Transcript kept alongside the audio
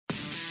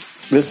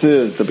This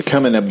is the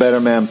Becoming a Better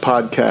Man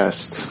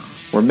podcast,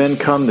 where men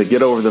come to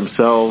get over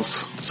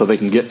themselves so they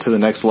can get to the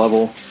next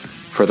level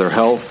for their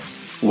health,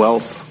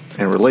 wealth,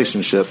 and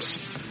relationships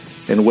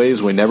in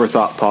ways we never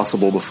thought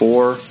possible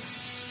before,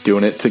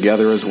 doing it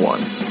together as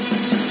one.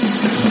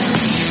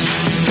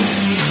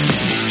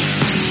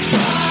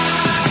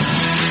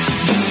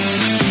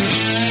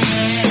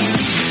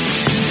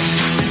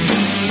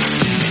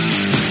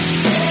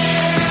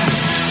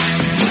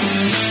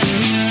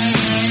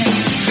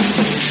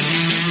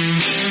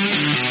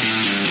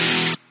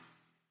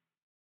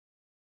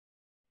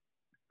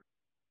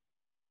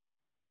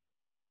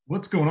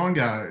 What's going on,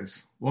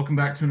 guys? Welcome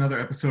back to another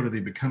episode of the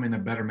Becoming a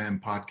Better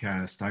Man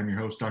podcast. I'm your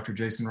host, Dr.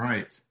 Jason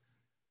Wright.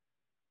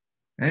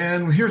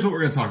 And here's what we're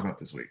going to talk about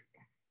this week.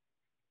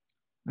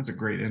 That's a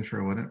great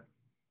intro, isn't it?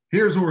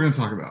 Here's what we're going to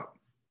talk about.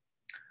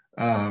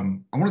 I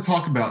want to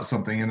talk about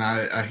something, and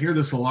I hear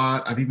this a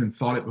lot. I've even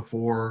thought it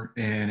before,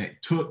 and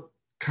it took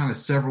kind of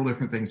several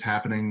different things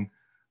happening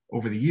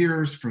over the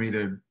years for me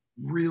to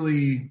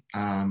really,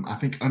 I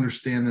think,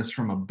 understand this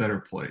from a better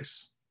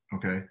place,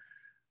 okay?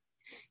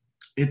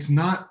 It's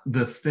not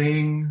the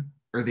thing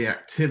or the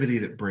activity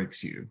that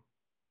breaks you.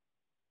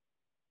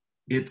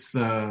 It's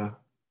the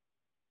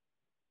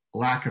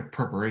lack of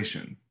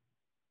preparation,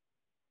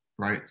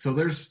 right? So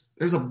there's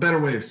a better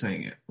way of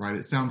saying it, right?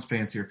 It sounds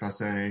fancier if I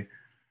say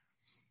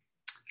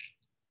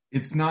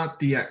it's not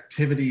the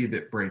activity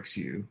that breaks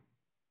you.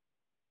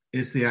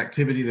 It's the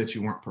activity that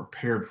you weren't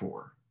prepared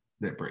for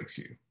that breaks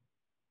you.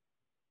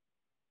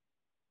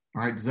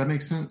 All right, does that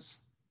make sense?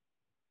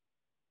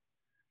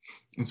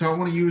 And so I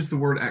want to use the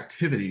word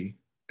activity,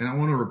 and I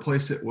want to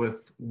replace it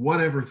with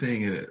whatever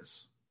thing it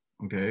is.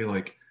 Okay,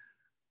 like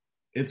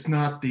it's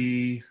not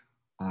the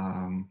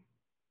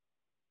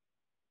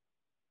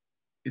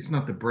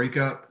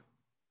breakup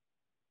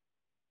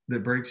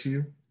that breaks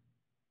you.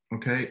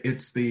 Okay,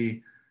 it's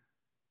the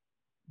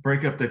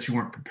breakup that you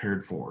weren't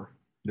prepared for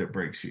that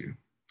breaks you.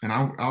 And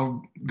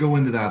I'll go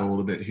into that a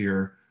little bit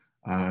here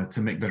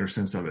to make better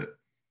sense of it.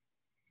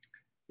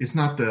 It's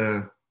not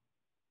the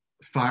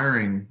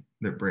firing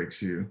that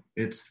breaks you.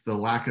 It's the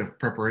lack of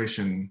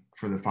preparation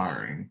for the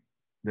firing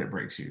that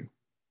breaks you.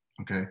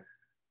 Okay.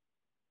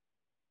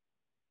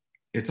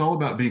 It's all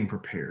about being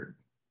prepared,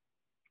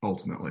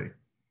 ultimately.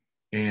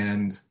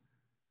 And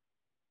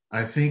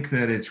I think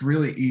that it's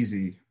really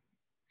easy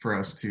for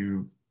us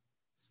to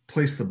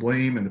place the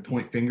blame and to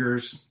point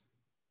fingers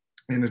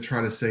and to try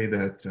to say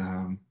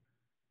that,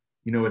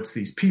 it's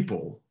these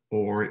people,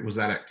 or it was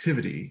that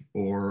activity,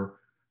 or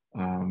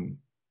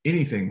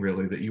anything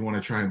really that you want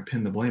to try and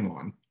pin the blame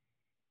on.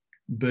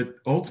 But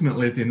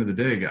ultimately, at the end of the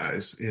day,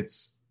 guys,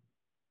 it's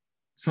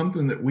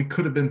something that we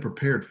could have been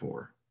prepared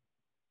for,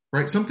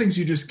 right? Some things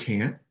you just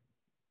can't,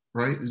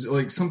 right?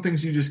 Like some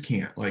things you just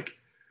can't. Like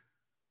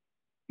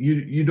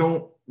you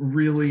don't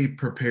really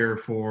prepare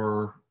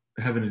for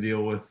having to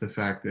deal with the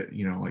fact that,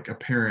 like a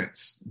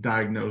parent's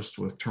diagnosed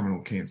with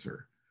terminal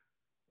cancer.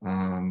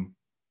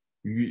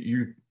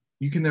 You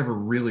can never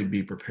really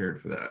be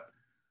prepared for that.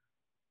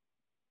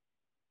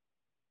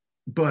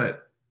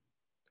 But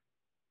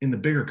in the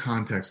bigger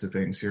context of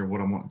things here, what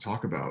I want to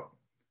talk about,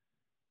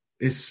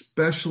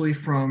 especially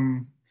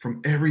from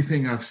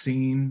everything I've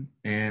seen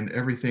and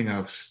everything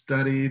I've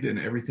studied and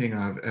everything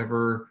I've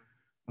ever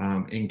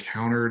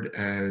encountered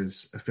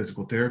as a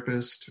physical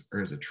therapist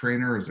or as a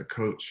trainer, as a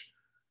coach,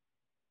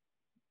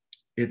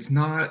 it's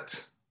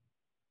not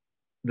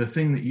the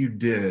thing that you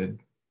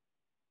did,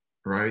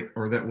 right,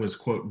 or that was,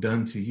 quote,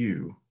 done to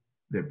you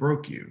that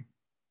broke you.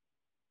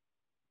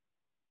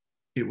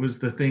 It was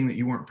the thing that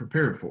you weren't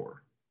prepared for.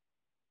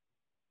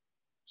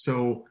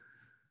 So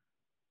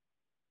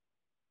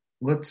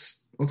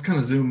let's kind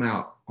of zoom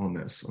out on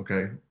this,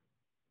 okay?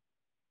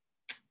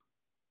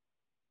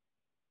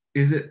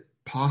 Is it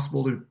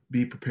possible to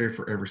be prepared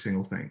for every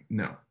single thing?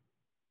 No,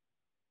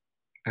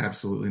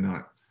 absolutely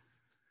not.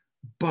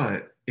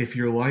 But if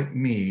you're like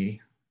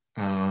me,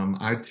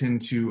 I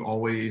tend to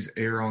always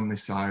err on the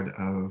side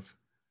of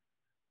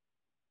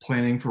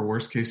planning for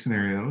worst case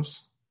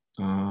scenarios.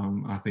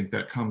 I think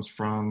that comes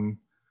from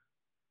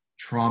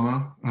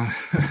trauma.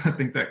 I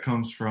think that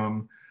comes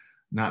from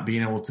not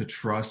being able to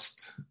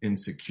trust in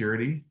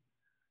security.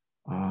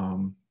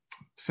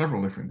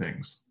 Several different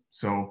things.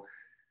 So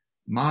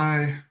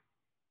my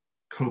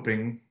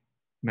coping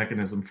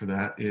mechanism for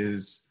that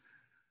is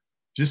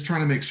just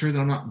trying to make sure that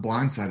I'm not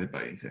blindsided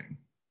by anything.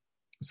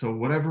 So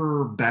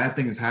whatever bad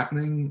thing is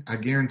happening, I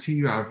guarantee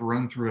you I've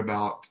run through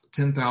about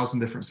 10,000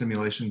 different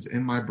simulations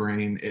in my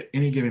brain at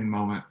any given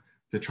moment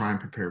to try and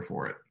prepare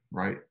for it,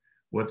 right?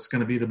 What's going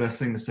to be the best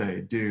thing to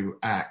say, do,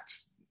 act,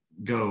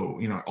 go,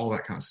 all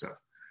that kind of stuff.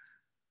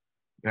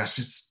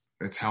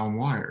 That's how I'm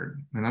wired.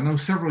 And I know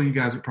several of you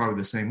guys are probably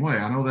the same way.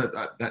 I know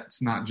that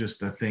that's not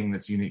just a thing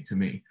that's unique to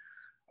me.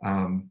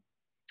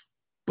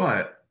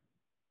 But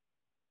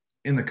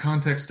in the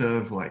context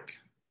of like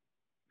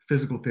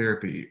physical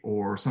therapy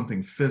or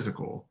something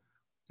physical,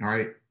 all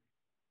right,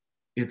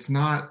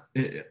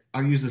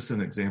 I'll use this as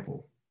an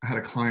example. I had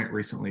a client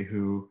recently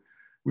who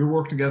we were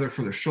working together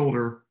for their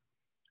shoulder,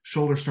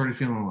 Shoulder started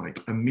feeling like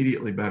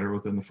immediately better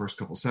within the first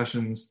couple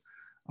sessions.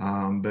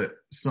 But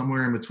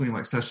somewhere in between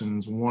like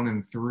sessions 1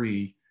 and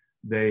 3,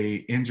 they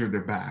injured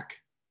their back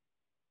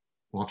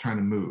while trying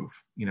to move.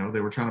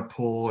 They were trying to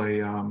pull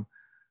a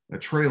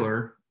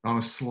trailer on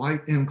a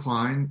slight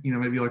incline,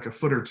 maybe like a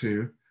foot or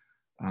two,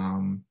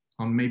 on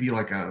maybe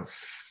like a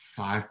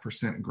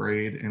 5%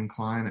 grade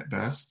incline at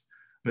best,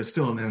 but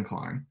still an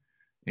incline.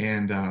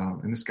 And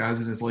this guy's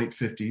in his late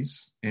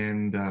 50s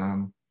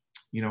and,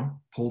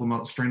 pulled him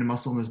out, strained a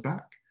muscle in his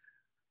back.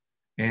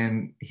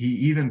 And he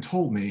even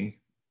told me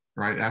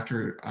right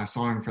after I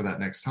saw him for that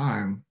next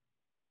time,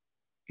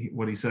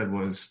 what he said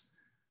was,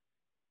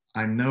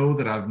 I know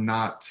that I've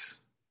not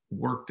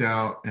worked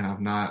out and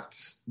I've not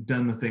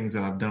done the things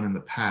that I've done in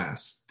the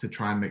past to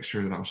try and make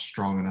sure that I was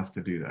strong enough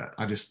to do that.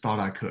 I just thought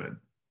I could.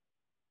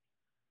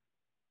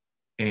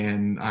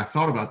 And I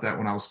thought about that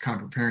when I was kind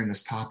of preparing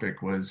this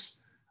topic was,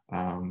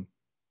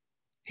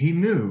 he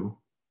knew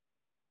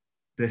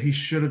that he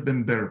should have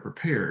been better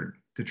prepared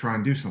to try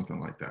and do something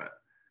like that.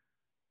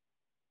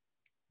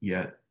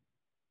 Yet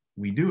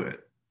we do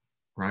it,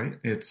 right?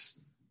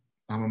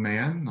 I'm a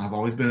man. I've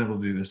always been able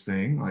to do this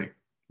thing. Like,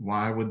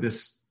 why would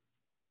this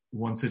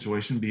one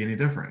situation be any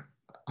different?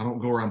 I don't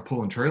go around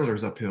pulling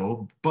trailers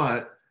uphill,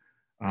 but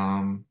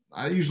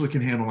I usually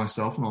can handle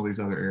myself in all these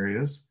other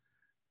areas.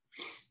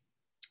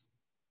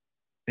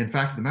 In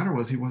fact, the matter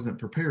was he wasn't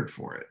prepared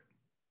for it.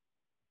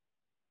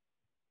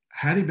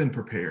 Had he been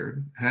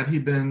prepared, had he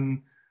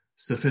been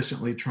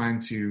sufficiently trying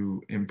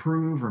to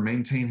improve or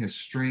maintain his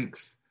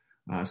strength,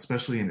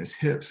 especially in his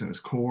hips and his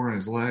core and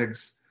his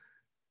legs,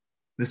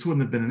 this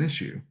wouldn't have been an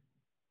issue.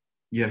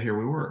 Yet here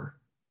we were.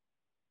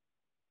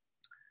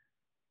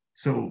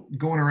 So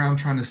going around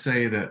trying to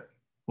say that,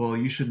 well,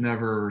 you should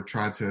never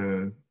try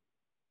to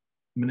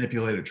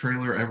manipulate a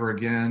trailer ever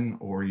again,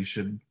 or you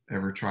should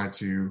ever try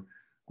to,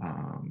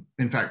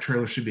 in fact,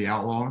 trailers should be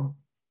outlawed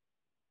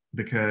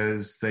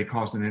because they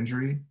caused an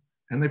injury,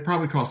 and they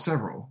probably caused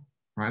several,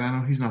 right? I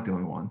know he's not the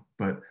only one,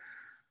 but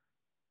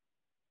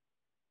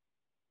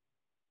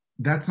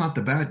that's not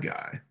the bad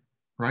guy,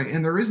 right?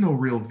 And there is no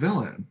real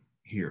villain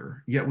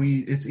here. Yet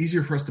it's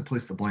easier for us to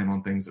place the blame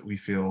on things that we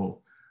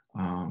feel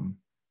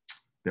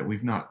that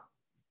we've not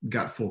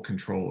got full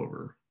control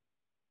over.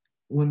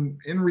 When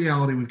in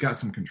reality, we've got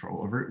some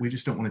control over it. We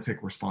just don't want to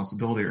take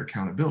responsibility or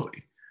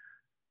accountability.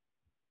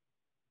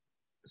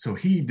 So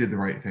he did the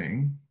right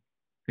thing.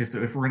 If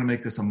we're going to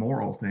make this a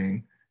moral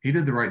thing, he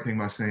did the right thing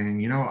by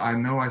saying, I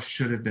know I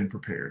should have been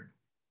prepared.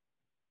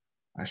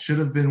 I should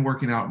have been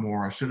working out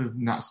more. I should have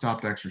not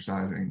stopped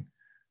exercising,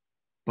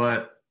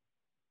 but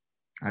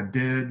I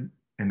did,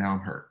 and now I'm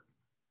hurt.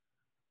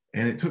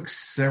 And it took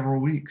several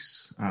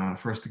weeks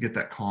for us to get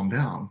that calmed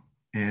down.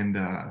 And,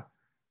 I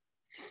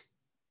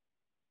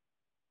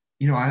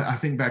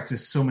think back to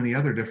so many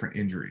other different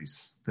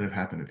injuries that have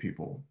happened to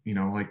people,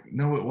 no,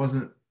 it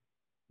wasn't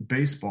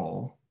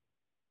baseball.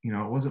 It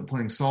wasn't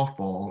playing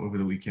softball over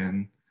the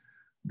weekend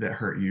that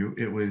hurt you.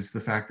 It was the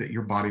fact that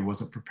your body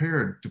wasn't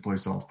prepared to play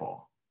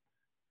softball.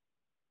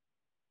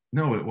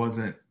 No, it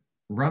wasn't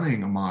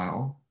running a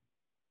mile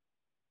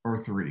or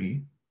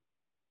 3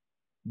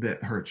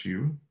 that hurt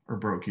you or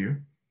broke you.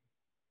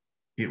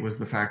 It was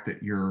the fact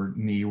that your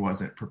knee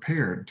wasn't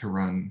prepared to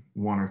run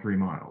 1 or 3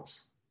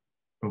 miles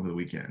over the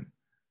weekend.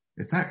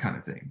 It's that kind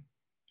of thing.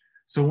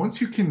 So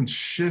once you can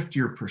shift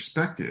your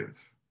perspective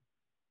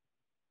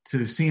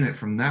to seeing it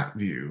from that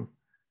view,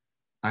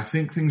 I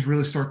think things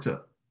really start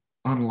to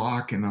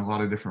unlock in a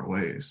lot of different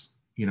ways.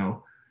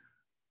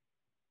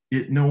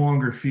 It no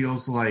longer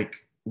feels like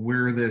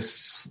we're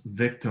this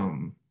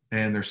victim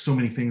and there's so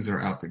many things that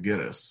are out to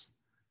get us.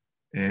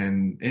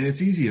 And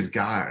it's easy as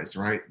guys,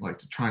 right? Like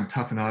to try and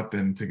toughen up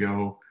and to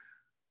go,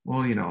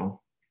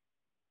 well,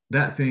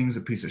 that thing's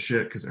a piece of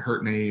shit because it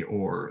hurt me,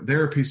 or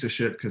they're a piece of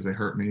shit because they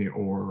hurt me,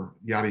 or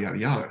yada, yada,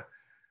 yada.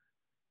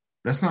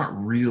 That's not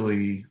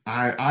really,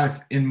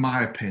 in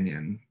my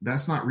opinion,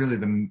 that's not really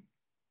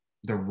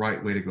the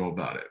right way to go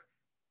about it.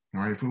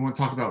 All right. If we want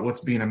to talk about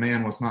what's being a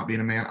man, what's not being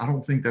a man, I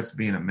don't think that's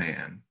being a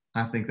man.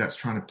 I think that's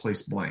trying to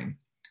place blame.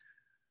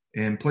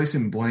 And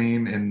placing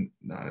blame and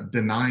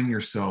denying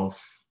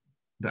yourself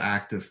the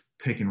act of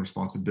taking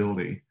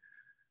responsibility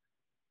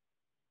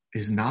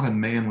is not a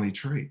manly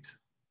trait.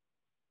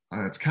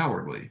 It's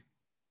cowardly.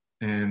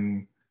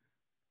 And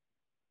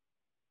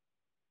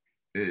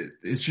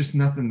it's just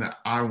nothing that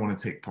I want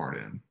to take part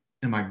in.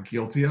 Am I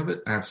guilty of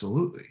it?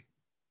 Absolutely.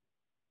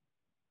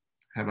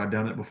 Have I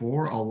done it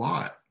before? A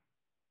lot.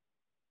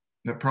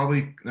 That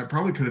probably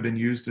could have been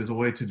used as a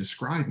way to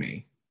describe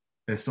me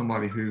as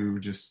somebody who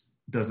just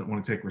doesn't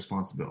want to take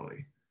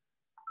responsibility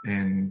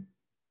and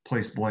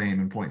place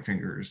blame and point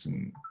fingers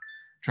and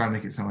try to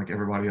make it sound like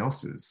everybody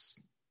else is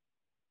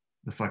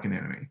the fucking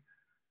enemy.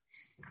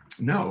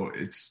 No,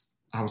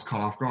 I was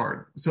caught off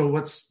guard. So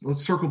let's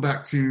circle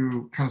back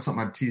to kind of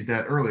something I teased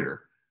at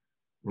earlier,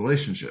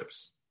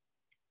 relationships.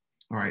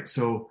 All right.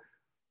 So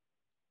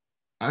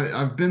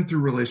I've been through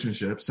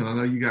relationships, and I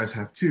know you guys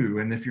have too.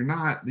 And if you're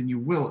not, then you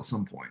will at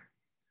some point.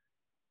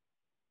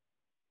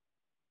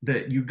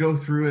 that you go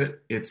through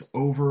it, it's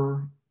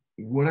over,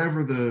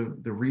 whatever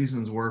the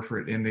reasons were for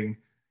it ending,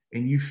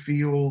 and you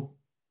feel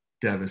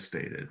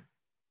devastated.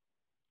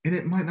 And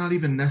it might not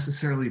even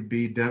necessarily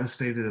be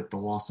devastated at the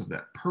loss of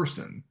that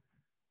person.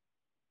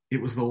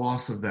 It was the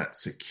loss of that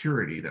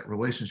security, that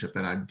relationship,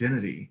 that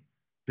identity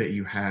that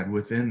you had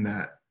within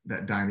that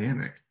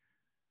dynamic.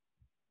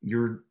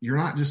 You're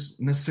not just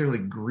necessarily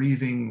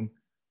grieving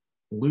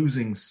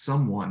losing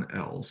someone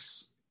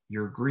else.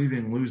 You're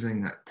grieving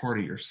losing that part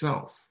of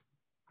yourself,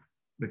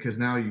 because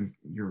now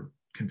you're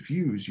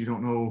confused. You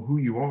don't know who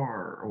you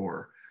are,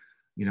 or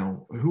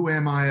who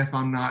am I if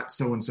I'm not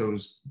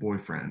so-and-so's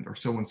boyfriend or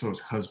so-and-so's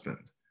husband?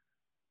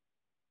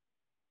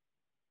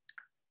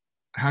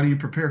 How do you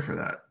prepare for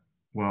that?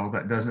 Well,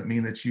 that doesn't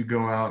mean that you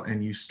go out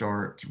and you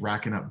start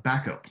racking up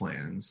backup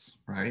plans,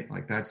 right?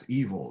 Like, that's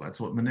evil.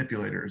 That's what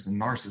manipulators and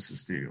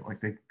narcissists do.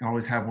 Like, they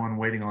always have one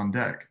waiting on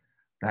deck.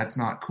 That's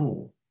not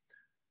cool.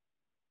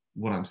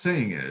 What I'm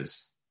saying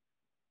is,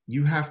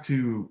 you have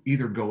to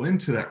either go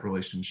into that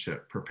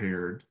relationship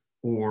prepared,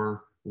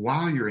 or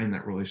while you're in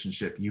that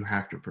relationship, you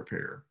have to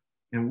prepare.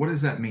 And what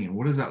does that mean?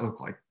 What does that look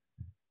like?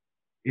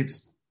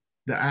 It's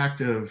the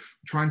act of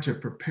trying to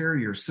prepare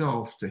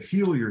yourself, to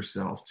heal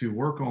yourself, to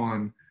work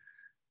on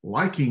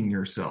liking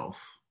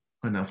yourself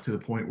enough to the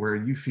point where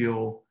you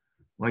feel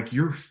like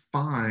you're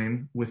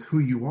fine with who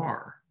you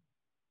are.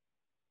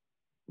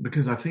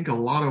 Because I think a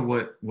lot of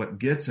what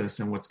gets us,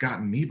 and what's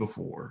gotten me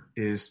before,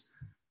 is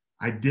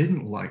I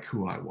didn't like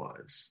who I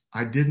was.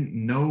 I didn't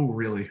know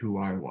really who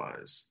I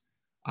was.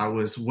 I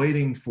was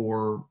waiting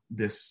for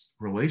this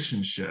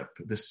relationship,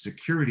 this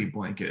security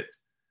blanket,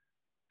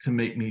 to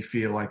make me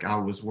feel like I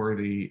was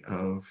worthy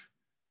of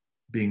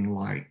being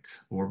liked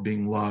or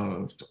being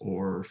loved,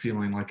 or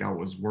feeling like I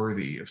was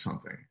worthy of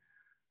something.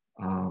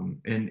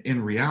 And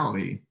in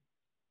reality,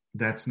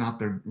 that's not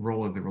the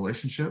role of the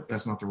relationship.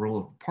 That's not the role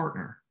of the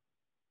partner.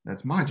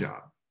 That's my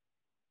job.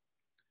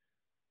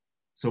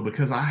 So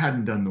because I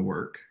hadn't done the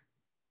work,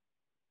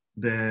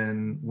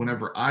 then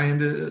whenever I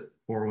ended it,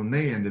 or when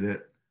they ended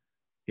it,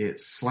 it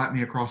slapped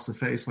me across the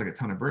face like a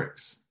ton of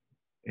bricks,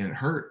 and it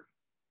hurt.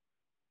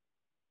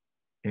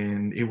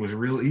 And it was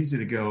real easy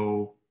to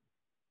go,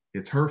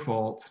 it's her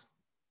fault.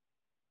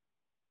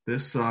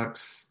 This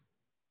sucks.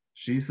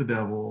 She's the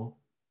devil.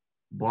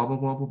 Blah, blah,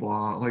 blah, blah,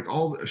 blah. Like,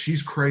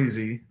 she's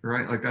crazy,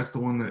 right? Like, that's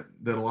the one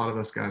that a lot of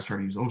us guys try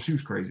to use. Oh, she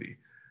was crazy.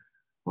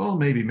 Well,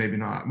 maybe, maybe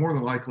not. More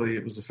than likely,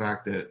 it was the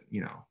fact that,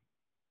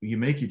 you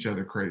make each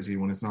other crazy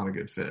when it's not a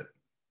good fit.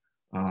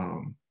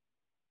 Now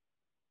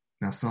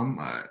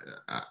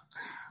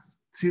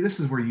see, this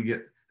is where you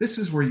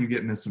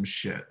get into some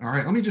shit. All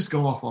right. Let me just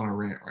go off on a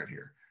rant right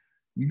here.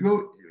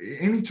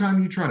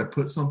 Anytime you try to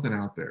put something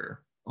out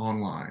there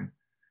online,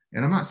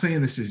 and I'm not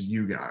saying this is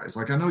you guys,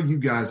 like, I know you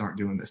guys aren't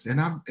doing this.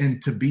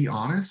 And to be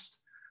honest,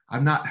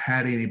 I've not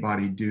had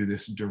anybody do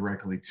this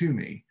directly to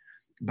me,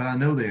 but I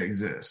know they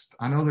exist.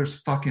 I know there's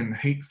fucking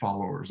hate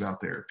followers out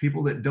there,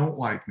 people that don't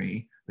like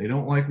me. They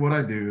don't like what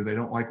I do. They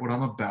don't like what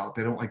I'm about.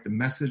 They don't like the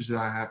message that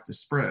I have to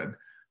spread,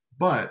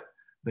 but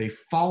they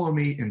follow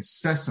me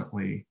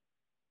incessantly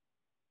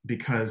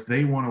because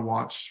they want to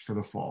watch for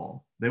the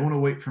fall. They want to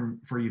wait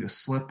for you to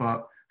slip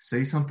up,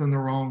 say something the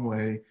wrong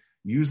way,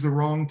 use the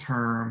wrong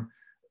term,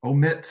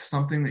 omit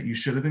something that you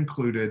should have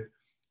included,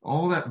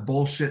 all that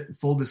bullshit,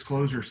 full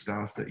disclosure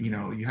stuff that,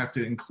 you have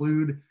to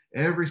include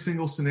every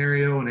single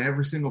scenario and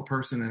every single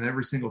person and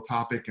every single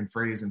topic and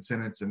phrase and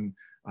sentence and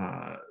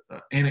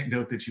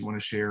anecdote that you want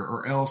to share,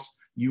 or else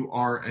you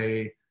are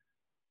a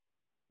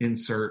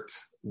insert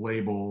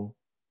label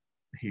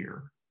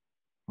here.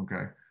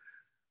 Okay.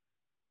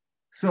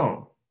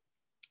 So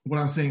what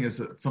I'm saying is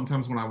that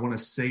sometimes when I want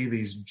to say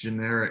these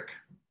generic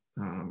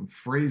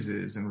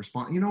phrases and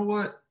respond, you know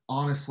what?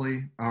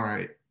 Honestly, all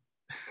right,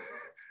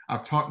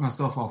 I've talked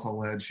myself off a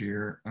ledge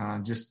here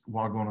just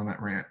while going on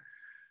that rant.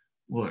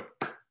 Look,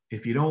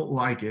 if you don't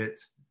like it,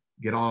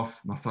 get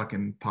off my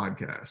fucking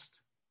podcast.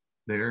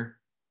 There,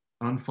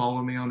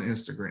 unfollow me on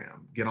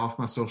Instagram, get off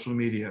my social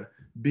media,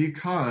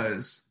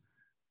 because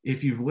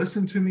if you've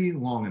listened to me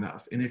long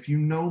enough, and if you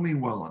know me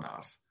well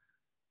enough,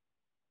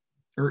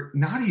 or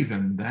not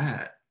even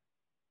that,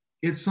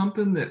 it's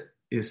something that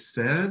is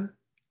said,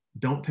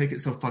 don't take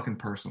it so fucking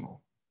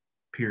personal,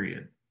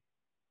 period.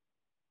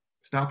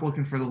 Stop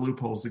looking for the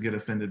loopholes to get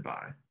offended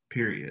by,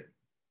 period.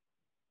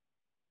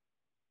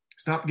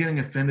 Stop getting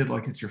offended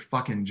like it's your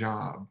fucking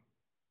job,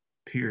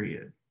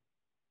 period.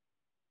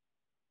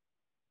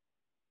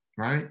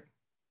 Right?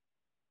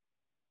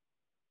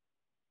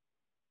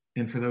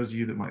 And for those of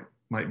you that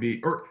might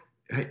be, or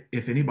hey,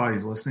 if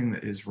anybody's listening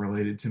that is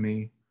related to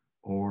me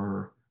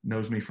or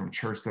knows me from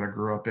church that I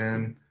grew up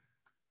in,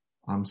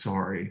 I'm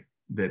sorry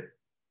that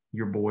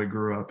your boy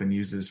grew up and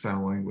uses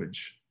foul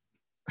language.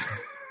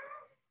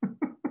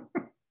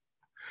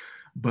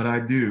 But I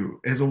do,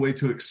 as a way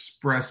to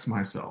express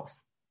myself,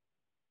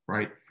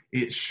 right?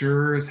 It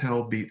sure as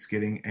hell beats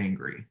getting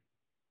angry,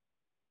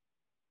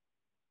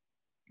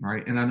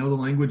 right? And I know the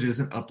language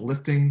isn't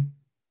uplifting,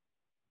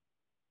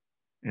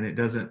 and it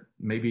doesn't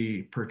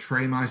maybe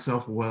portray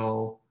myself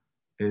well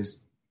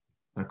as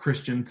a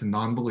Christian to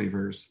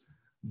non-believers,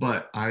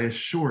 but I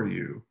assure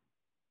you,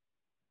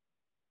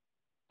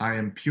 I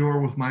am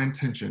pure with my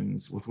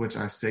intentions with which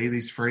I say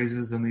these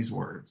phrases and these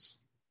words.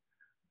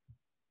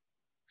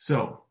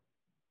 So,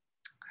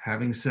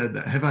 having said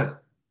that,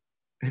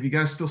 have you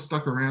guys still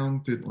stuck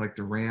around through like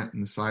the rant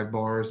and the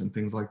sidebars and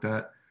things like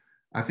that?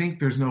 I think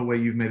there's no way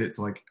you've made it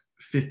to like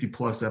 50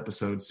 plus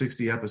episodes,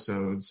 60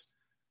 episodes,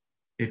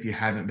 if you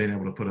haven't been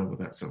able to put up with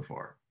that so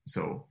far.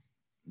 So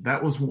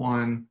that was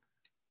one.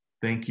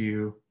 Thank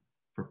you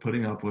for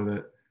putting up with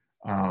it.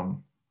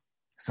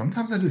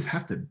 Sometimes I just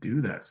have to do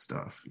that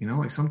stuff,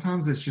 like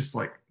sometimes it's just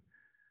like,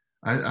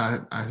 I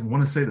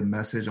want to say the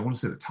message, I want to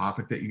say the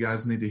topic that you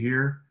guys need to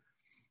hear,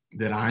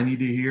 that I need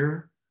to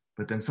hear,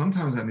 but then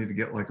sometimes I need to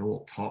get like a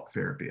little talk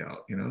therapy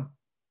out,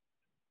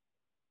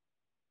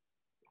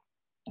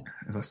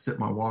 as I sip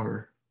my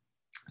water.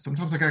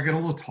 Sometimes I gotta get a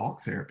little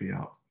talk therapy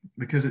out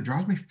because it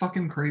drives me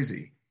fucking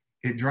crazy.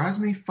 It drives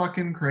me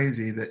fucking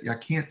crazy that I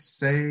can't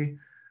say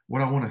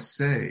what I want to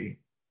say.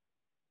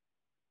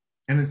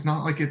 And it's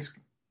not like it's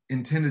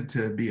intended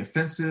to be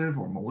offensive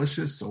or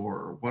malicious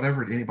or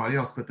whatever to anybody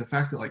else, but the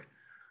fact that like,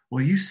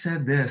 well, you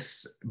said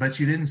this, but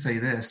you didn't say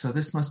this, so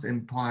this must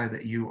imply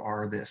that you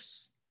are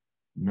this.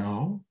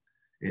 No,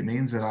 it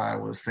means that I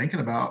was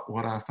thinking about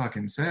what I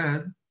fucking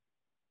said,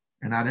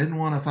 and I didn't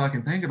want to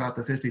fucking think about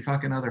the 50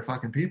 fucking other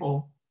fucking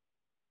people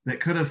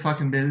that could have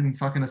fucking been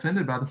fucking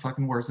offended by the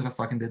fucking words that I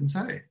fucking didn't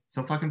say.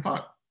 So fucking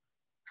fuck.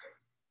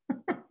 You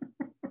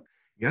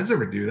guys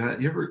ever do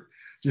that? You ever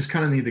just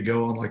kind of need to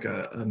go on like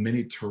a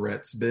mini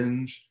Tourette's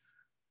binge?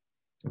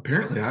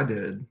 Apparently I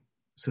did.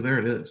 So there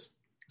it is.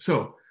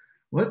 So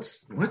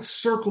let's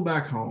circle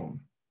back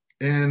home.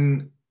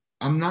 And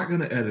I'm not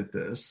going to edit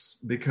this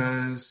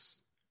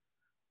because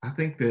I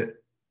think that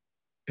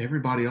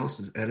everybody else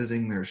is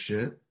editing their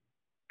shit.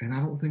 And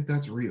I don't think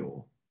that's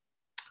real.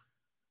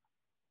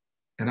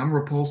 And I'm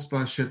repulsed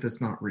by shit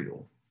that's not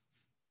real.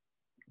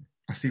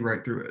 I see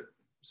right through it.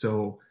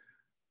 So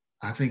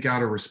I think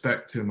out of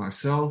respect to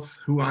myself,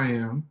 who I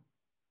am,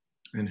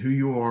 and who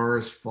you are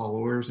as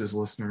followers, as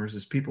listeners,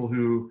 as people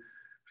who,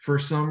 for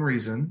some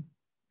reason,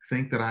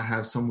 think that I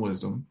have some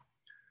wisdom,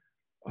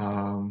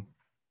 I'm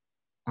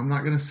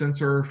not going to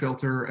censor or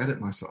filter or edit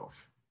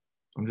myself.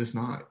 I'm just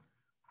not.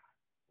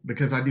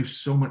 Because I do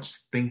so much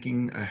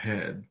thinking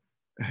ahead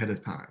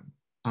of time.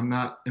 I'm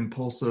not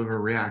impulsive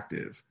or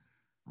reactive.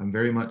 I'm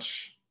very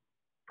much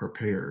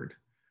prepared.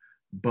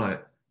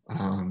 But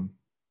I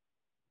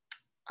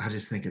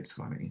just think it's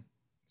funny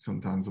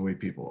sometimes the way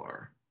people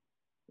are,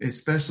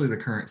 especially the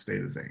current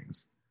state of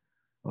things.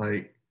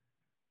 Like,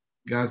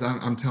 guys,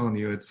 I'm telling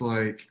you, it's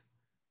like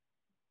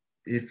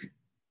if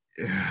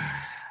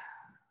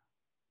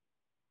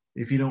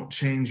you don't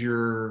change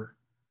your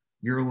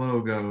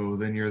logo,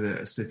 then you're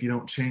this. If you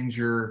don't change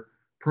your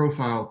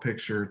profile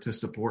picture to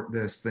support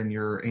this, then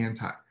you're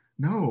anti.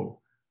 No,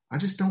 I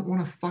just don't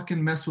want to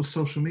fucking mess with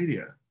social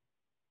media.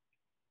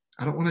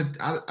 I don't want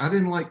to, I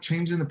didn't like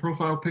changing the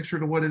profile picture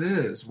to what it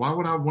is. Why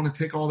would I want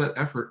to take all that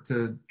effort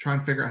to try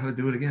and figure out how to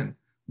do it again?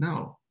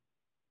 No,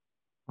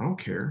 I don't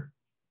care.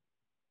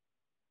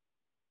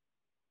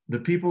 The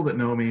people that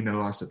know me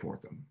know I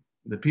support them.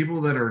 The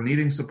people that are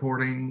needing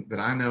supporting that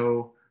I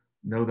know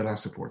that I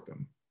support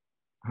them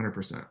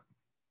 100%.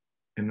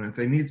 And if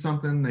they need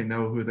something, they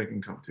know who they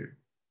can come to.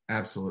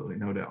 Absolutely,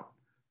 no doubt.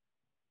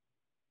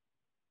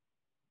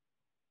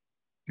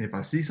 If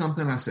I see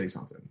something, I say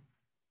something.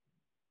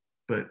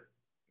 But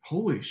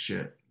holy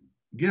shit,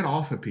 get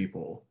off of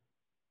people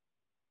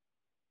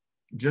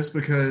just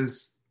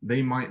because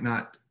they might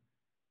not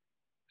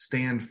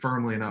stand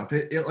firmly enough.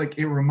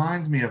 It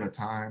reminds me of a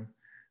time.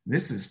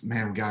 This is,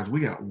 man, guys, we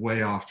got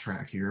way off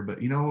track here,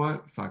 but you know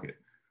what? Fuck it.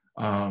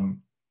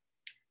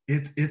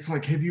 It's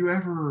like, have you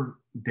ever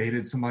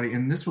dated somebody?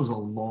 And this was a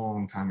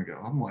long time ago.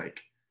 I'm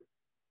like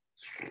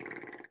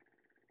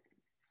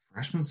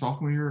freshman,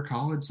 sophomore year of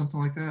college, something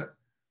like that.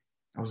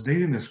 I was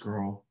dating this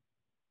girl,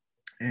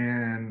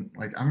 and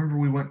like I remember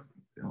we went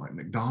like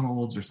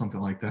McDonald's or something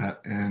like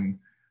that, and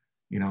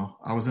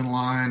I was in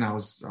line, I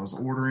was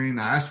ordering.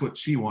 I asked what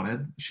she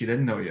wanted. She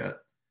didn't know yet.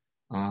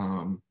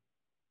 And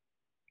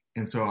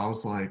so I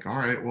was like, all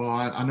right, well,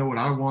 I know what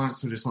I want,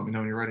 so just let me know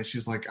when you're ready. She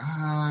was like,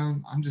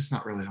 I'm just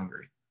not really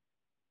hungry.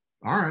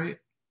 All right.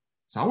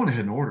 So I went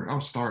ahead and ordered. I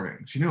was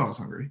starving. She knew I was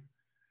hungry.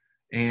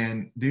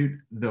 And dude,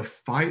 the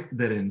fight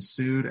that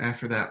ensued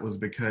after that was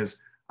because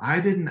I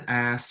didn't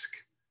ask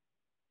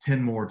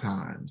 10 more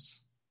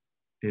times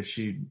if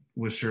she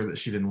was sure that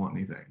she didn't want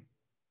anything.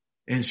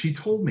 And she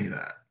told me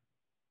that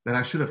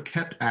I should have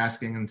kept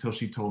asking until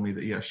she told me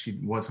that, yes, she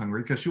was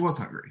hungry, because she was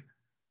hungry.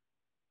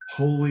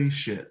 Holy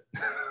shit.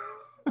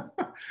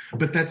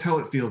 But that's how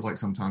it feels like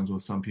sometimes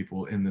with some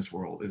people in this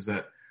world, is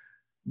that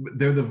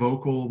they're the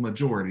vocal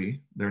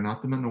majority. They're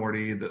not the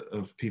minority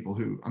of people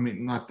who, I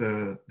mean, not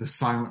the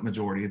silent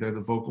majority. They're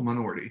the vocal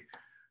minority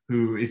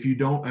who, if you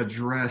don't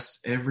address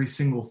every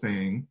single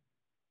thing,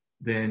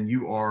 then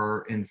you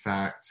are, in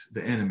fact,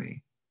 the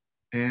enemy.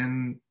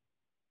 And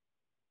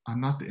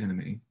I'm not the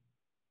enemy.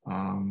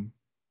 I'm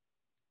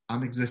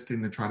I'm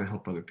existing to try to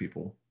help other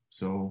people.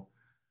 So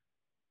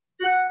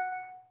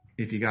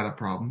if you got a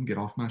problem, get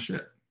off my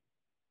shit.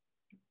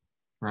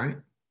 Right?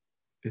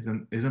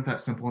 Isn't that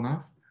simple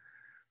enough?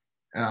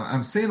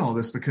 I'm saying all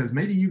this because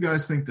maybe you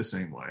guys think the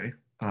same way.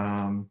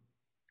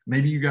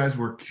 Maybe you guys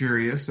were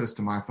curious as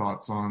to my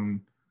thoughts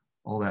on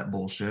all that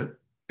bullshit,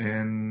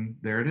 and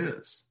there it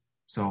is.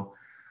 So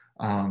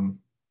I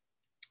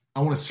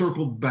want to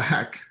circle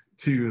back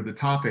to the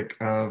topic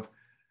of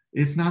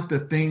it's not the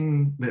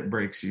thing that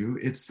breaks you,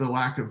 it's the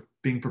lack of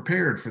being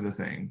prepared for the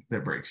thing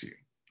that breaks you.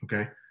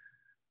 Okay?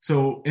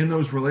 So in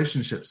those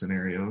relationship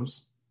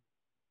scenarios,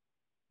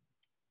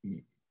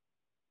 it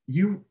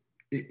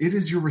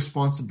is your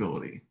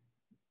responsibility.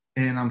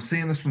 And I'm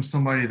saying this from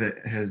somebody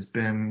that has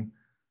been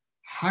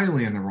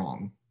highly in the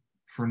wrong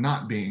for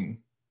not being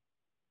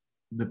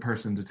the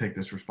person to take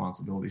this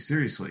responsibility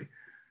seriously,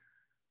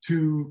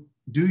 to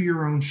do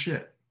your own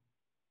shit,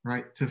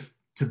 right?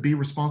 To be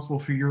responsible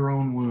for your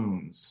own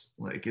wounds.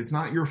 Like, it's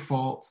not your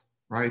fault,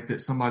 right,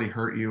 that somebody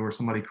hurt you or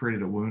somebody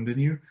created a wound in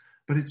you,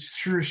 but it's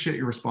sure as shit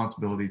your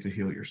responsibility to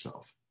heal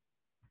yourself.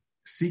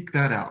 Seek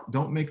that out.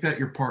 Don't make that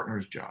your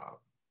partner's job.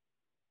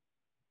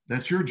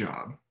 That's your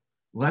job.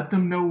 Let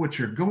them know what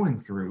you're going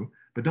through,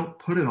 but don't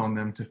put it on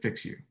them to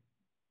fix you.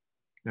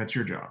 That's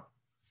your job.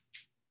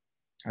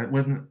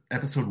 Wasn't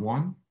episode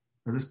 1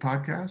 of this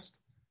podcast?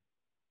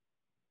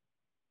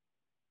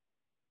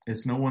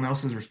 It's no one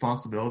else's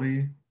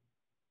responsibility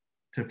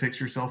to fix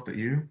yourself but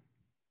you.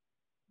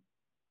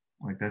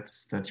 Like,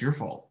 that's your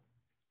fault.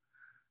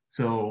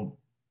 So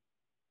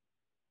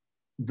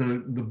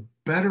the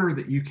better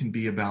that you can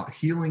be about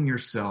healing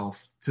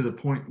yourself to the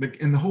point,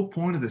 and the whole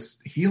point of this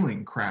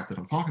healing crap that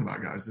I'm talking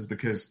about, guys, is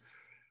because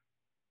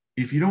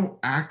if you don't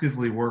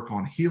actively work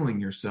on healing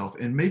yourself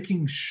and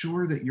making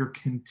sure that you're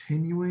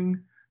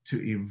continuing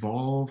to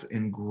evolve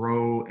and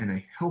grow in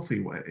a healthy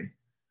way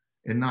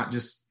and not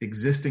just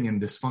existing in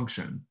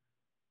dysfunction,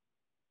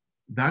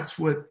 that's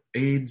what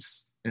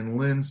aids and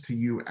lends to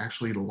you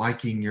actually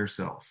liking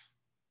yourself.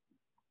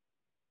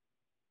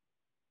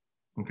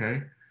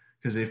 Okay?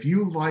 Because if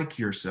you like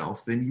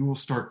yourself, then you will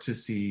start to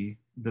see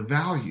the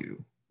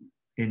value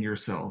in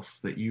yourself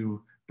that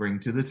you bring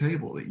to the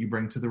table, that you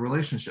bring to the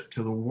relationship,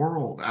 to the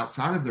world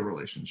outside of the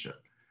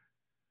relationship.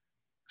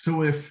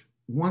 So if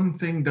one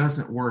thing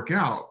doesn't work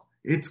out,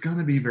 it's going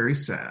to be very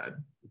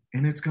sad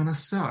and it's going to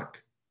suck.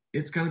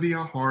 It's going to be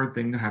a hard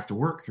thing to have to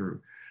work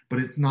through, but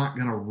it's not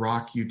going to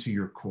rock you to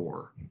your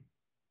core.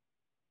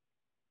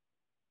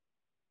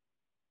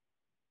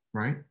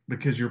 Right?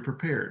 Because you're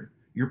prepared.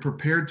 You're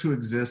prepared to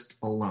exist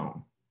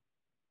alone.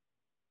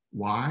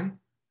 Why?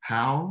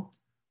 How?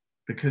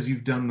 Because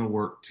you've done the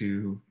work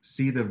to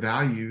see the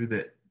value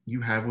that you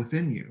have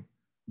within you,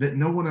 that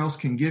no one else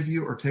can give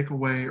you or take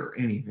away or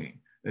anything.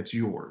 That's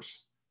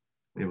yours.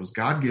 It was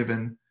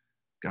God-given.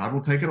 God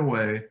will take it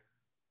away.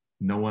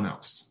 No one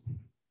else.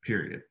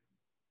 Period.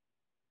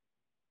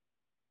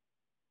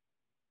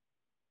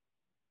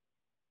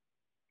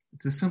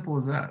 It's as simple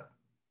as that.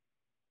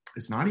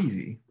 It's not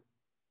easy,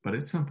 but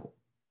it's simple.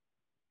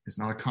 It's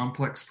not a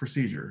complex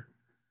procedure,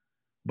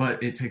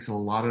 but it takes a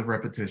lot of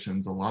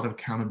repetitions, a lot of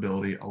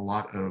accountability, a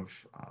lot of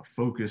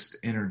focused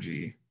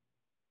energy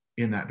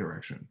in that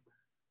direction.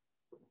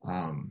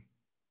 And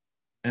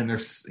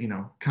there's,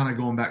 kind of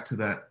going back to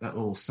that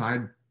little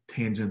side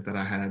tangent that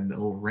I had, the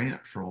little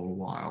rant for a little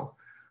while.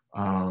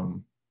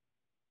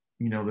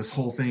 This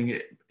whole thing,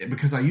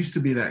 because I used to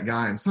be that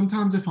guy. And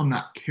sometimes if I'm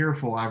not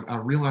careful, I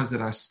realize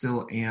that I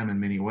still am in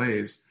many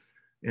ways,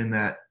 in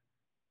that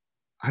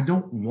I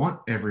don't want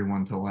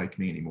everyone to like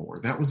me anymore.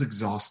 That was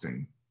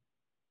exhausting,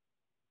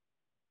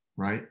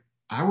 right?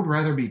 I would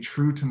rather be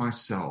true to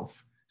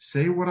myself,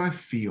 say what I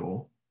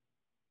feel,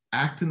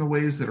 act in the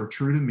ways that are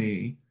true to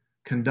me,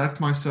 conduct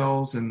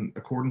myself in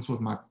accordance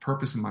with my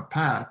purpose and my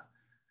path,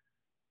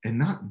 and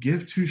not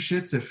give two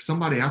shits if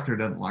somebody out there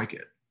doesn't like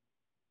it.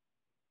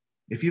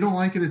 If you don't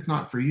like it, it's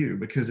not for you,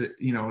 because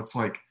it's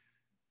like,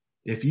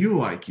 if you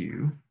like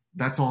you,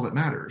 that's all that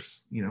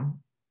matters.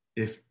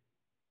 If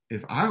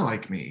I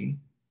like me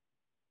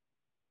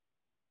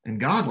and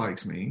God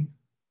likes me,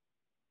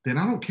 then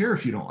I don't care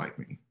if you don't like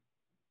me.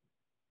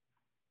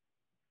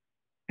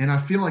 And I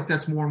feel like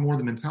that's more and more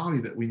the mentality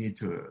that we need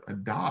to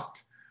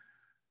adopt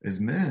as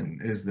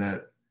men, is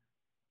that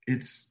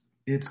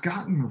it's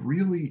gotten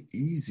really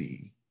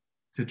easy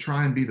to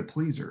try and be the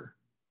pleaser,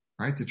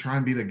 right? To try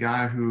and be the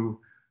guy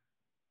who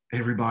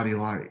everybody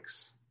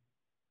likes.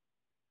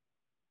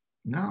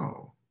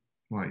 No,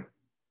 like,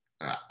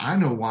 I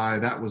know why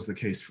that was the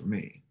case for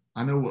me.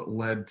 I know what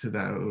led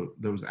to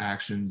those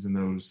actions and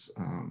those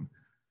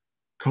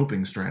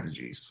coping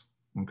strategies,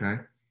 okay?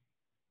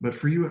 But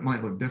for you, it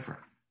might look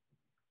different.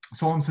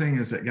 So all I'm saying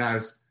is that,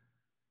 guys,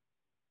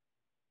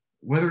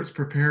 whether it's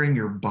preparing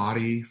your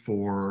body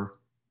for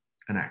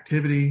an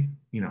activity,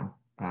 you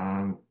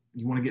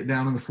want to get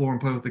down on the floor and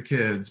play with the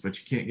kids, but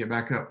you can't get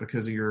back up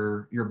because of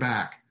your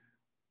back.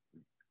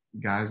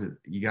 Guys,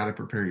 you got to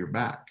prepare your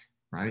back,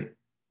 right?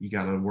 You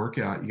got to work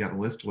out, you got to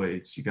lift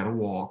weights, you got to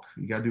walk,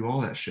 you got to do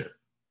all that shit,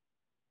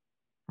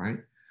 right?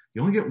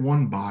 You only get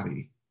one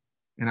body.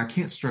 And I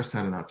can't stress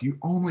that enough. You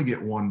only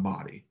get one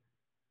body.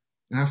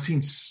 And I've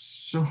seen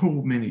so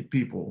many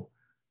people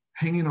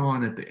hanging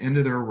on at the end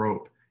of their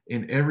rope,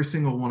 and every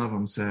single one of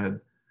them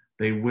said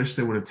they wish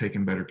they would have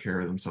taken better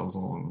care of themselves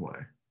along the way.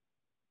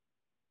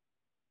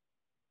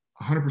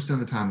 100% of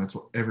the time, that's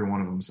what every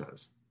one of them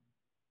says.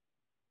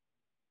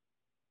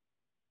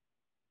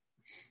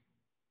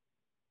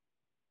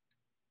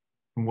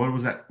 And what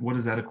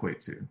does that equate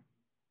to?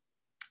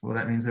 Well,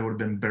 that means they would have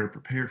been better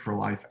prepared for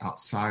life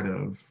outside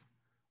of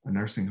a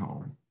nursing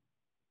home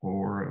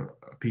or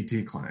a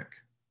PT clinic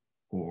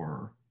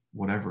or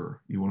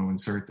whatever you want to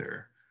insert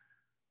there,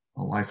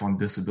 a life on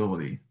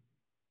disability,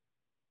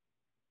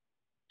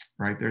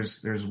 right?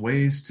 There's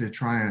ways to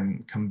try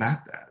and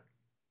combat that,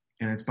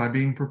 and it's by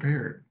being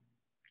prepared.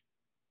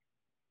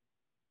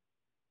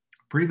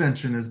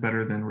 Prevention is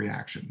better than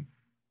reaction.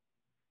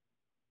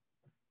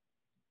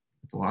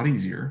 It's a lot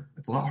easier.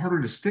 It's a lot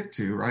harder to stick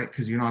to, right?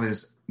 Because you're not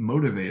as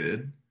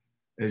motivated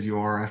as you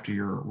are after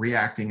you're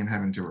reacting and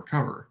having to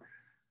recover.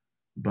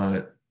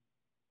 But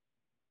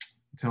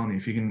I'm telling you,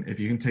 if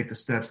you can take the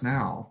steps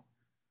now,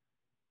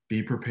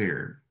 be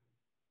prepared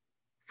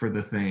for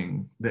the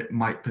thing that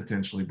might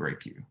potentially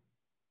break you.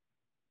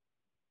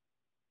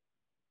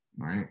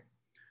 Right?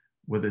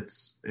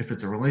 If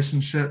it's a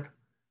relationship,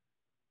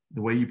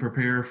 the way you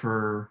prepare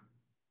for,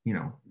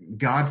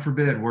 God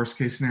forbid, worst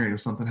case scenario,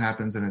 something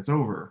happens and it's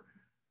over.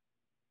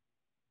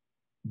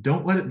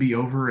 Don't let it be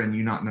over and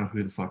you not know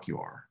who the fuck you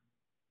are.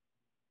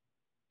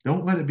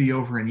 Don't let it be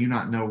over and you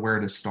not know where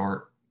to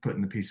start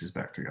putting the pieces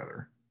back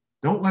together.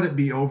 Don't let it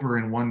be over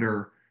and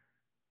wonder,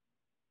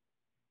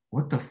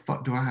 what the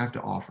fuck do I have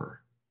to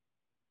offer?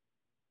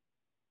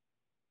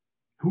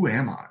 Who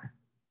am I?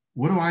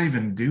 What do I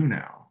even do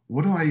now?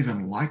 What do I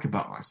even like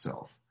about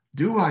myself?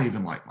 Do I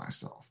even like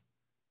myself?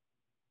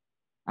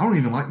 I don't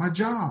even like my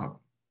job.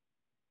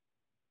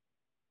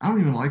 I don't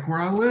even like where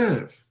I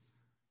live.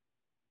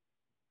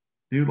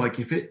 Dude, like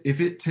if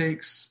it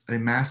takes a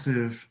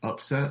massive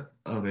upset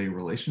of a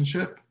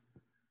relationship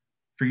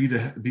for you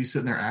to be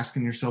sitting there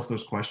asking yourself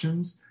those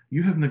questions,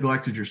 you have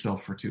neglected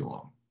yourself for too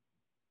long.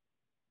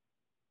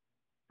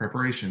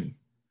 Preparation.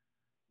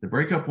 The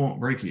breakup won't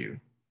break you.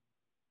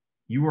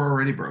 You were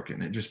already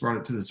broken. It just brought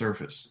it to the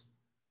surface.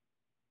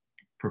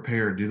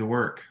 Prepare, do the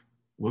work.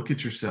 Look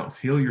at yourself,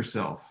 heal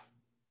yourself.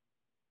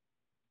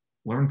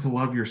 Learn to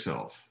love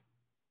yourself.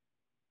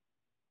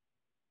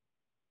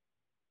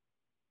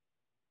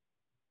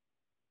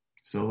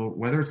 So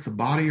whether it's the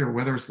body or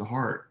whether it's the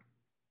heart,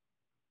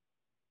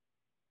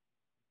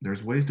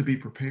 there's ways to be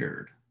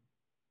prepared.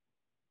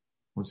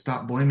 Let's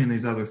stop blaming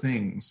these other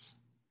things.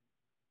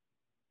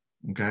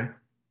 Okay?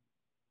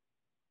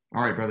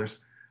 All right, brothers.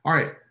 All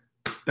right.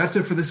 That's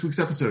it for this week's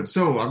episode.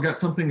 So I've got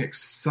something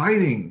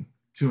exciting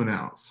to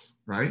announce,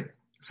 right?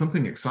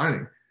 Something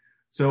exciting.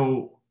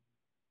 So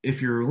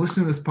if you're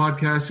listening to this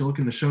podcast, you look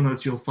in the show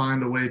notes, you'll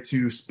find a way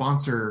to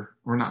sponsor,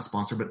 or not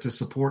sponsor, but to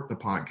support the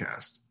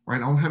podcast,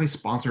 right? I don't have any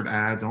sponsored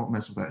ads. I don't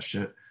mess with that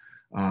shit.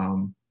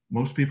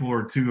 Most people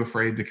are too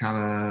afraid to kind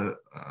of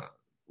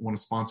want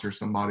to sponsor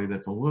somebody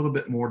that's a little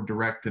bit more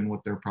direct than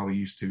what they're probably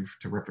used to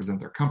represent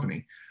their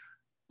company.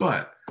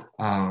 But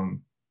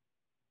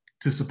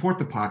to support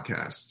the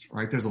podcast,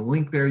 right? There's a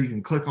link there. You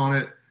can click on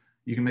it.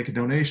 You can make a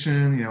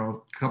donation, a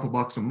couple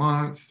bucks a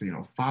month,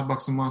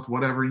 $5 a month,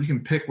 whatever. You can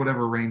pick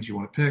whatever range you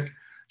want to pick,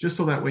 just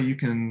so that way you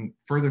can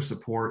further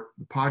support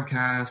the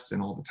podcast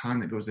and all the time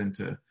that goes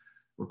into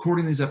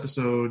recording these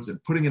episodes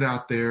and putting it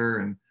out there,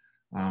 and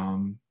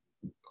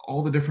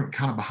all the different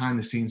kind of behind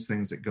the scenes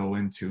things that go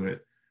into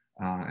it.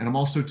 And I'm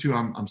also too,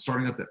 I'm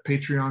starting up that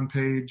Patreon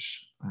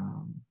page,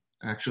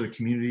 actually a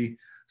community.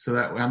 So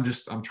that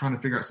I'm trying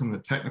to figure out some of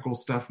the technical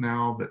stuff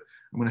now, but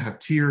I'm going to have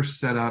tiers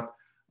set up.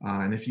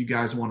 And if you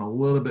guys want a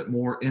little bit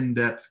more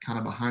in-depth kind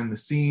of behind the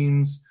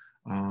scenes,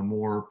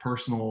 more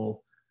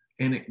personal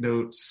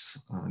anecdotes,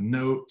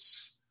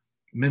 notes,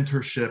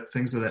 mentorship,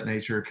 things of that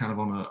nature, kind of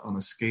on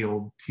a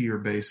scaled tier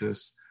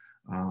basis,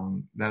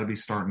 that'll be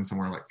starting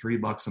somewhere like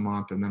 $3 a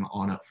month and then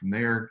on up from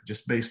there,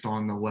 just based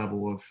on the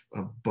level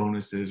of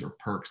bonuses or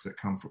perks that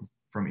come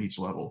from each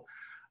level.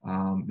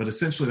 But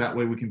essentially that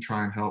way we can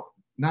try and help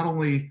not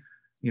only,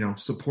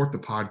 support the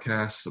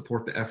podcast,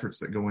 support the efforts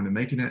that go into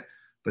making it,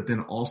 but then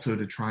also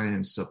to try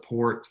and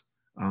support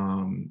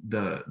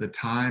the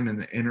time and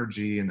the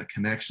energy and the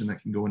connection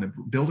that can go into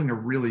building a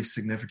really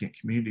significant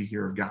community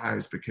here of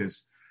guys.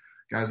 Because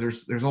guys,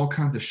 there's all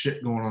kinds of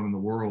shit going on in the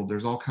world.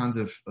 There's all kinds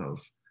of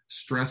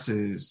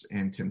stresses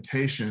and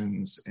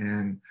temptations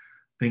and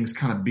things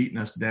kind of beating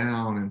us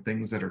down and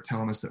things that are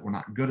telling us that we're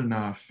not good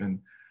enough. And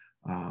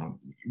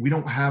we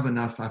don't have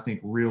enough, I think,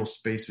 real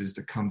spaces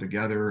to come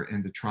together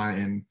and to try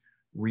and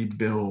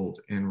rebuild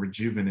and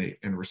rejuvenate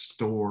and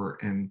restore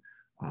and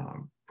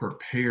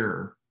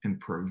prepare and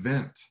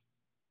prevent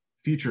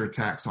future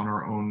attacks on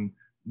our own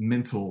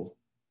mental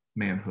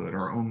manhood,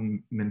 our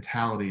own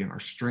mentality, and our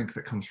strength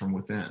that comes from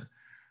within.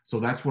 So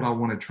that's what I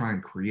want to try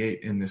and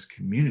create in this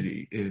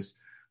community, is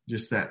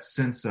just that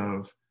sense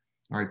of,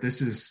 all right,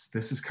 this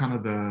is kind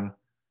of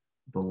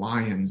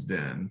lion's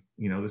den.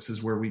 This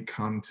is where we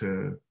come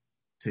to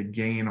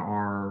gain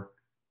our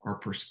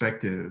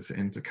perspective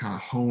and to kind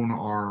of hone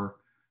our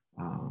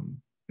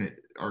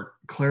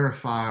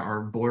clarify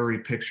our blurry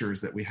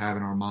pictures that we have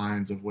in our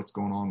minds of what's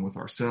going on with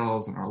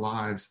ourselves and our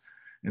lives.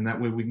 And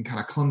that way we can kind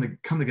of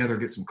come together,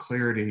 get some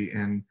clarity,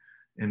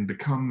 and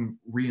become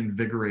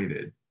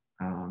reinvigorated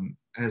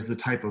as the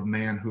type of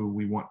man who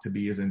we want to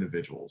be as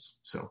individuals.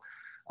 So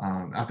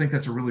I think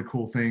that's a really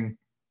cool thing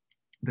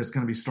that's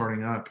going to be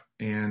starting up,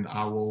 and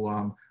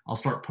I'll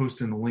start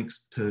posting the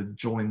links to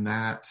join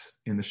that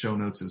in the show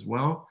notes as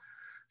well.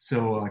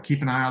 So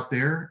keep an eye out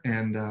there,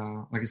 and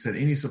like I said,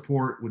 any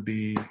support would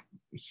be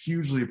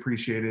hugely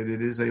appreciated.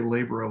 It is a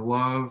labor of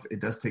love. It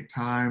does take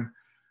time,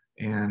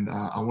 and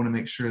I want to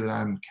make sure that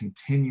I'm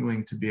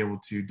continuing to be able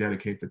to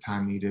dedicate the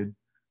time needed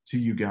to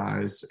you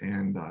guys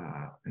and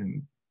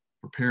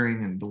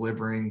preparing and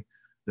delivering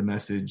the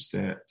message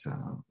that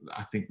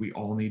I think we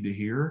all need to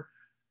hear,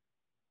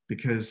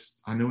 because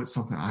I know it's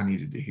something I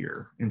needed to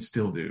hear and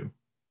still do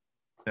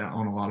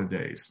on a lot of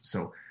days.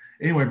 So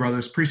anyway,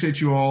 brothers,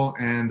 appreciate you all,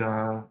 and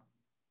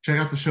check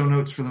out the show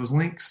notes for those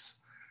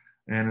links.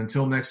 And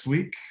until next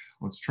week,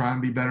 let's try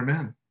and be better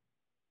men.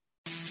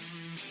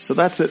 So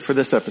that's it for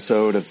this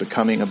episode of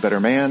Becoming a Better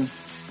Man.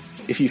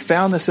 If you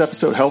found this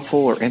episode helpful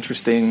or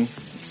interesting,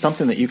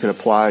 something that you could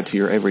apply to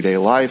your everyday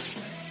life,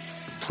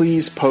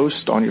 please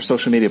post on your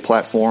social media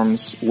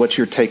platforms what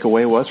your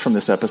takeaway was from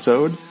this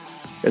episode,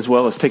 as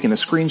well as taking a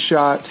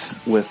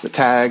screenshot with the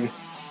tag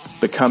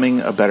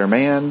Becoming a Better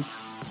Man.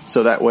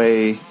 So that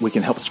way we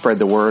can help spread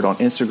the word on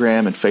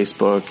Instagram and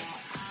Facebook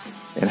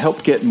and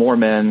help get more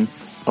men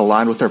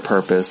aligned with their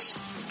purpose,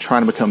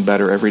 trying to become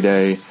better every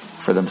day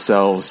for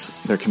themselves,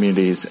 their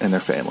communities, and their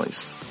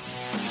families.